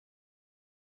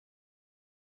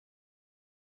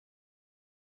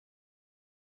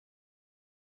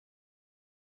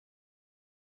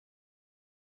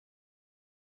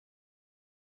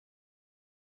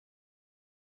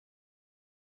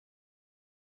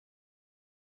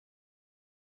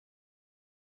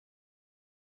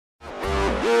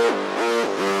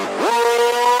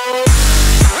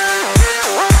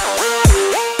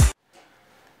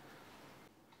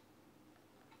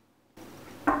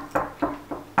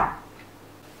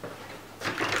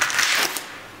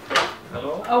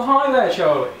Oh, hi there,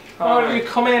 Charlie. Why don't you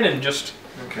come in and just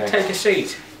take a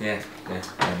seat? Yeah.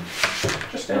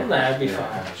 Just down there, it'll be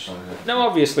fine. Now,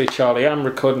 obviously, Charlie, I'm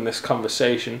recording this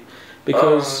conversation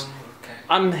because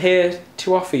I'm here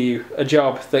to offer you a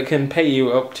job that can pay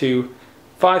you up to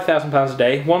 £5,000 a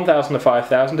day, 1,000 to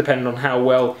 5,000, depending on how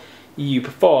well you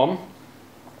perform.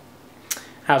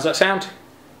 How's that sound?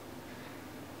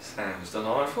 Sounds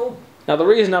delightful. Now, the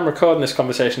reason I'm recording this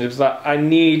conversation is that I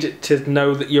need to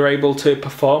know that you're able to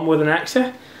perform with an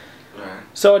actor. Right.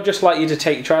 So I'd just like you to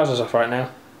take your trousers off right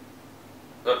now.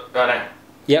 Right now?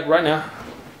 Yep, right now.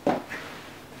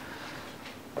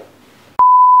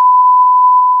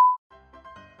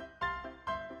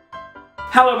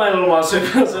 Hello my little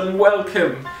marsupials and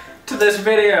welcome to this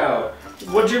video.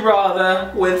 Would you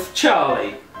rather with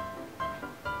Charlie?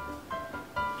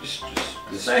 Just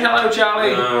say hello,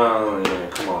 Charlie. Oh yeah,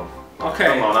 come on. Okay.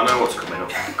 Come on, I know what's coming up.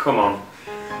 Come on.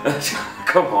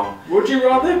 Come on. Would you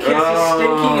rather kiss a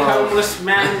stinky homeless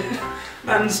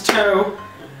man's toe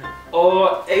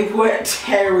or a wet,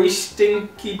 hairy,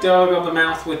 stinky dog on the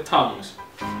mouth with tongues?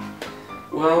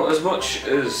 Well, as much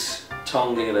as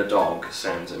tonguing a dog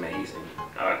sounds amazing,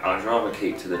 I'd rather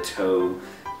keep to the toe.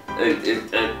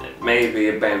 Maybe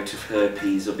a bout of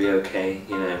herpes will be okay,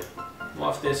 you know.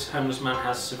 What if this homeless man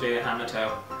has severe hammer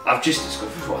toe? I've just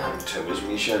discovered what hammer toe is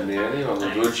when you showed me earlier on the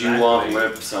Exactly. Would You Want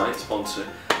website sponsor.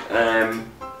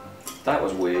 That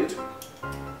was weird.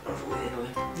 That was weird,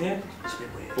 wasn't it? Yeah. It's a bit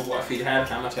weird. But what if he'd had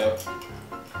hammer toe?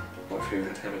 What if you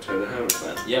had hammer toe the homeless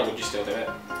man? Yeah, would you still do it?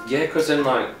 Yeah, because then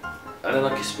like, I don't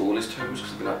like his spoil his toes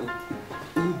because I'd be like,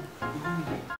 ooh, ooh.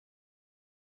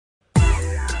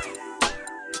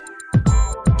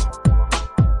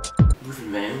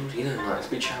 Moving round, you know, like it's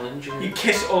a bit challenging. You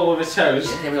kiss all of his toes?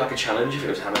 Yeah, it'd be like a challenge if it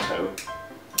was hammer toe.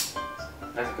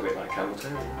 That's a bit like camel toe.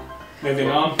 Moving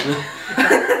on.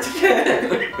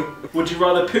 Would you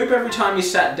rather poop every time you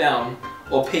sat down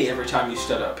or pee every time you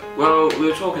stood up? Well, we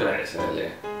were talking about this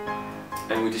earlier,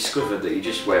 and we discovered that you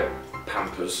just wear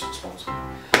Pampers sponsor.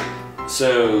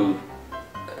 So,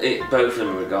 both of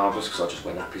them regardless, because I just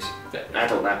wear nappies.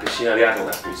 Adult nappies, you know, the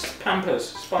adult nappies. Pampers,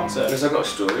 sponsor. Because I've got a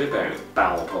story about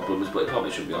bowel problems, but it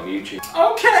probably should be on YouTube.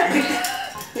 Okay!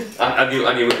 I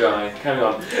knew a guy. Carry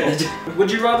on.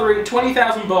 Would you rather eat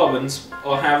 20,000 bourbons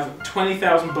or have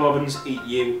 20,000 bourbons eat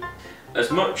you? As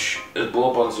much as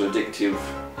bourbons are addictive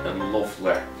and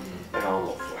lovely, they are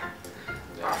lovely.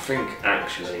 I think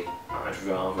actually I'd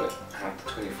rather have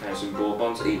the 20,000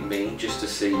 bourbons eat me just to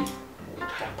see what would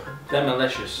happen. They're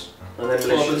malicious. And they're malicious.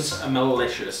 Bourbons are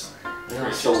malicious.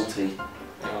 They're salty.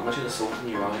 Yeah. Imagine the salt in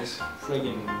your eyes.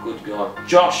 Friggin' Good God.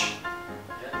 Josh!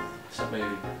 Yeah. Stop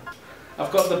moving.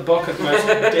 I've got the book of most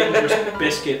dangerous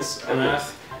biscuits on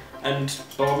earth, and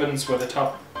bourbons were the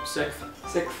top 6th.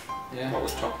 6th? Yeah. What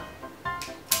was top?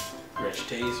 Rich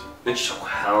teas. Which,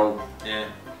 well, Yeah.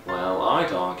 well,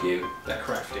 I'd argue. They're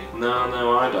crafty.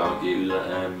 No, I'd argue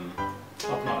that,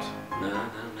 Hobnot. no.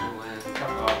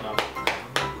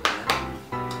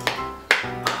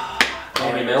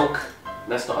 Dairy Milk.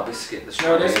 That's not a biscuit. That's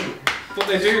No, it isn't. But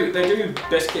they do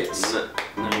biscuits. No.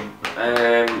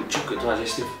 Chocolate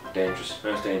digestive. Dangerous.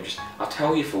 Most dangerous. I'll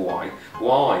tell you for why.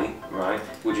 Why, right,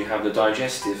 would you have the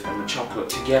digestive and the chocolate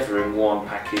together in one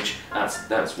package?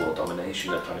 That's world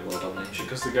domination. They're planning world domination.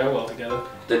 Because they go well together.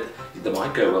 They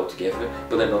might go well together,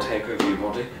 but then they'll take over your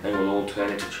body and we'll all turn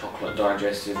into chocolate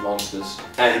digestive monsters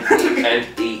and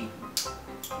eat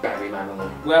Barry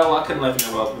Manilow. Well, I can live in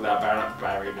a world without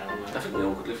Barry Manilow. I think we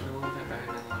all could live in a world without Barry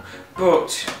Manilow.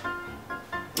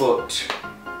 But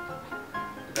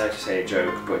I like to say a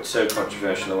joke, but it's so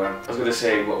controversial. I was going to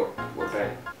say, what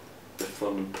about the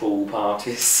fun pool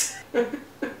parties? Okay!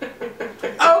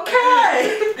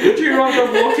 Would you rather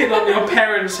walk in on your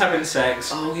parents having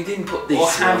sex? Oh, you didn't put this or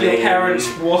have your in. parents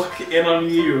walk in on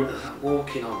you?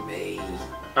 Walking on me.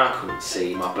 I couldn't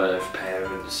see my birth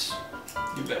parents.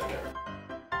 You better go.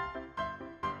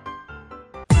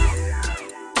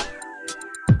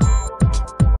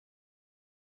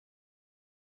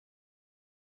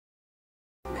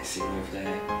 Messing with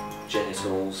their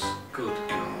genitals. Good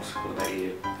God. What about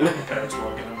you? My parents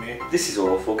walking on me. This is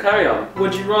awful. Carry on.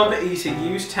 Would you rather eat a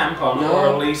used tampon No. or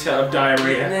a litre of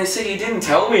diarrhea? No, see, you didn't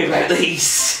tell me about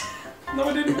these. No,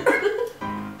 I didn't.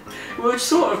 We were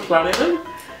sort of planning them.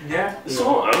 Yeah.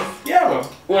 Sort of. Yeah,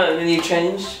 well. Well, and then you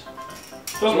changed.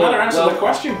 Doesn't matter, answer the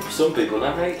question. Some people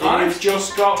have 8. I've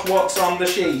just got what's on the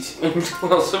sheet.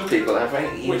 Well, some people have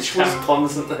 8 Which was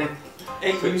tampons, don't they?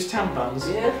 8 used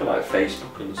tampons. Yeah, for like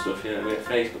Facebook and stuff. Yeah, we have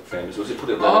Facebook famous. Was it put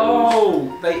it there?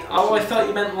 Oh, I thought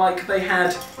you meant like they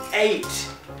had 8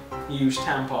 used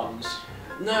tampons.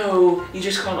 No, you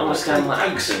just can't understand that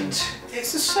accent.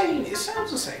 It's the same. It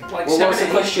sounds the same. Like well, what's the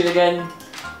question again?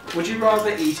 Would you rather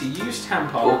eat a used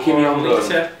tampon or a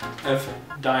litre of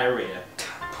diarrhea?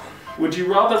 Would you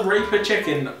rather rape a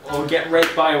chicken or get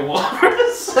raped by a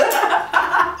walrus?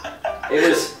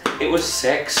 It was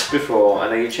sex before,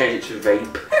 and then you change it to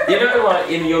vape. You know, like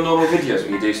in your normal videos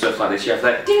when you do stuff like this, you have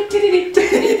like.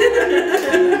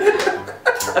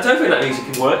 I don't think that music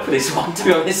can work for this one, to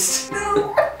be honest.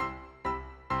 No.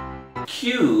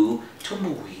 Cue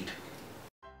tumbleweed.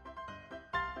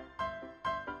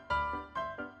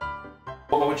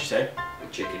 What would you say?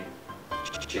 Chicken.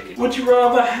 Chicken. Would you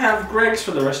rather have Greggs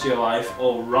for the rest of your life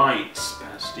or Wright's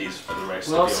pasties for the rest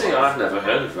of your life? Well, see, I've never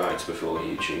heard of Wright's before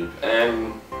YouTube.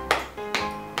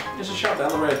 There's a shop down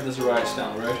the road. There's a Wright's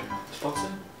down the road. Sponsor?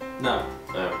 No.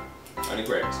 No. Only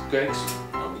Greggs. Greggs?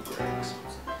 Only Greggs.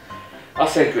 I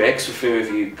said Greggs for fear of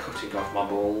you cutting off my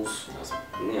balls.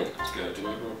 Yeah, that's good.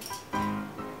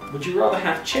 Would you rather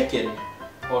have chicken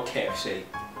or KFC?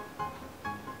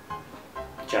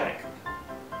 Jack.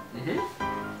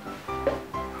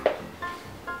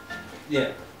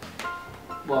 Yeah.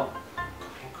 What?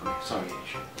 Come here. Sorry,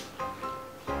 Ish.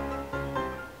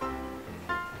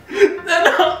 They're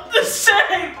not the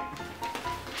same!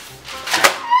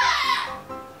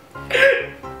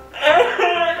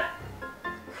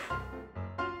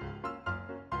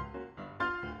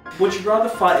 Would you rather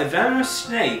fight a venomous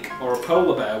snake or a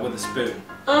polar bear with a spoon?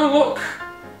 Oh, look!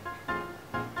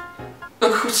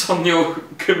 Look what's on your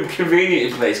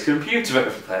convenient place computer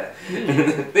over there.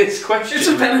 This question. It's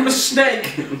a venomous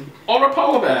snake or a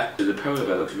polar bear. The polar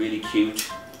bear looks really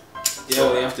cute. Yeah,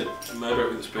 well, you have to murder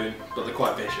it with a spoon, but they're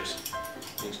quite vicious.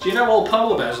 Do you know all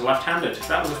polar bears are left-handed?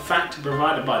 That was a fact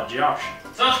provided by Josh.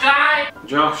 Subscribe!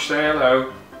 Josh, say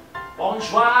hello.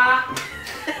 Bonsoir!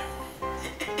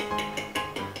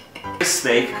 A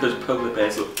snake, because polar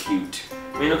bears look cute.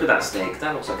 I mean, look at that snake.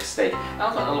 That looks like a snake.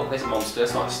 That looks like this monster.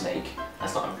 That's not a snake.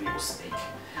 That's not a real snake.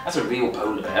 That's a real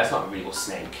polar bear. That's not a real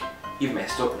snake. You've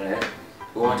messed up there.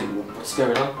 What's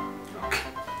going on?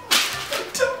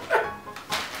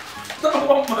 I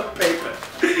want my paper.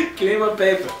 Give me my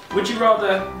paper. Would you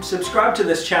rather subscribe to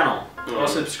this channel or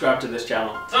subscribe to this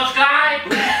channel?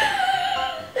 Subscribe!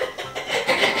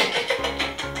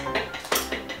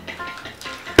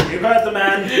 You heard the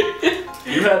man.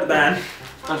 You heard the man.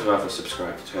 I'd rather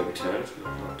subscribe to Toby Turner if you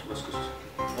like to us.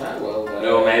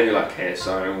 Or maybe like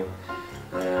KSO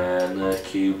and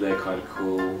Cube, they're kind of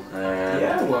cool.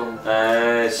 Yeah, well.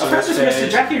 I've heard this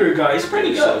MrJackyroo guy, he's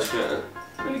pretty good.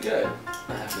 Pretty good.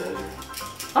 I have heard of him.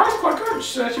 Oh, he's quite good.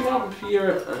 Search him up if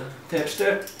you're a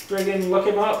hipster. Friggin' look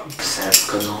him up.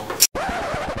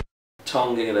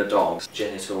 Tonguing in a dog's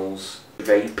genitals,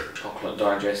 vape, chocolate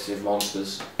digestive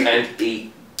monsters, and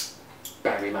eat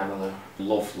Barry Manilow.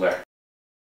 Lovely.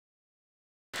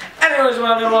 Anyways,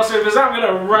 my little supers, I'm going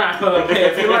to wrap up here.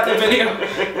 If you like the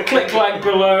video, click like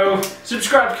below.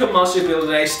 Subscribe to Come Marsupial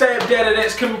today. Stay updated,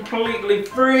 it's completely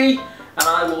free. And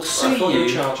I will see you.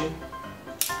 Charging.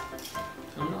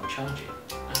 I'm not charging.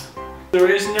 There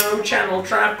is no channel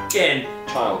trafficking.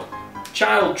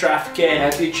 Child trafficking. How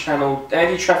do you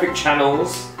traffic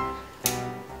channels?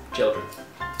 Children.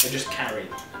 They just carry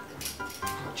them.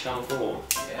 Channel 4.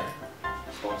 Yeah.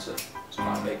 Sponsor. It's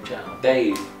quite a big channel.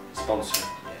 Dave. Sponsor.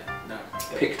 Yeah. No.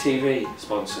 Pick TV.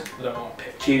 Sponsor. I don't want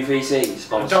Pick. QVC.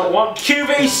 Sponsor. I don't want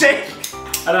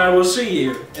QVC! And I will see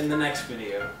you in the next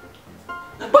video.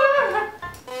 Bye!